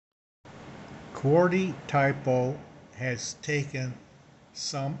Quartytypo has taken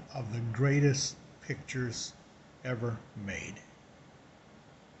some of the greatest pictures ever made.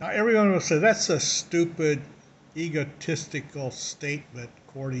 Now everyone will say, that's a stupid, egotistical statement,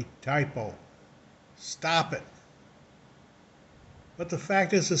 quartytypo. Stop it. But the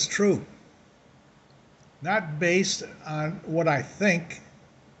fact is, it's true. Not based on what I think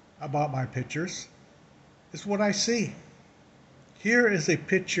about my pictures, it's what I see. Here is a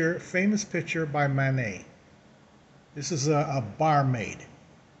picture, famous picture by Manet. This is a barmaid.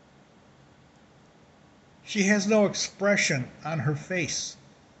 She has no expression on her face.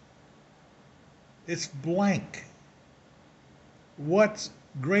 It's blank. What's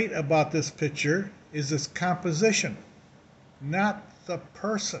great about this picture is its composition, not the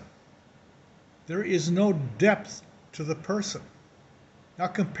person. There is no depth to the person. Now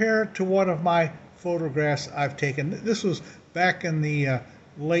compare it to one of my photographs I've taken. This was back in the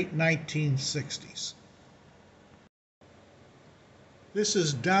late 1960s. This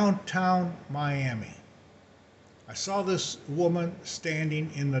is downtown Miami. I saw this woman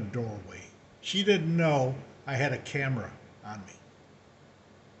standing in the doorway. She didn't know I had a camera on me.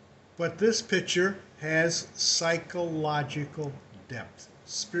 But this picture has psychological depth,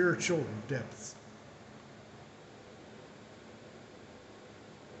 spiritual depth.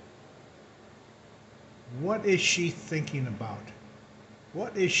 What is she thinking about?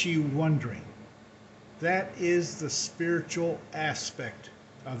 What is she wondering? That is the spiritual aspect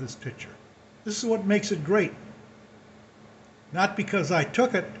of this picture. This is what makes it great. Not because I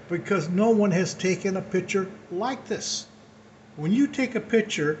took it, because no one has taken a picture like this. When you take a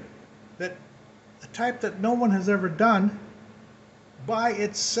picture that a type that no one has ever done, by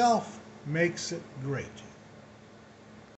itself makes it great.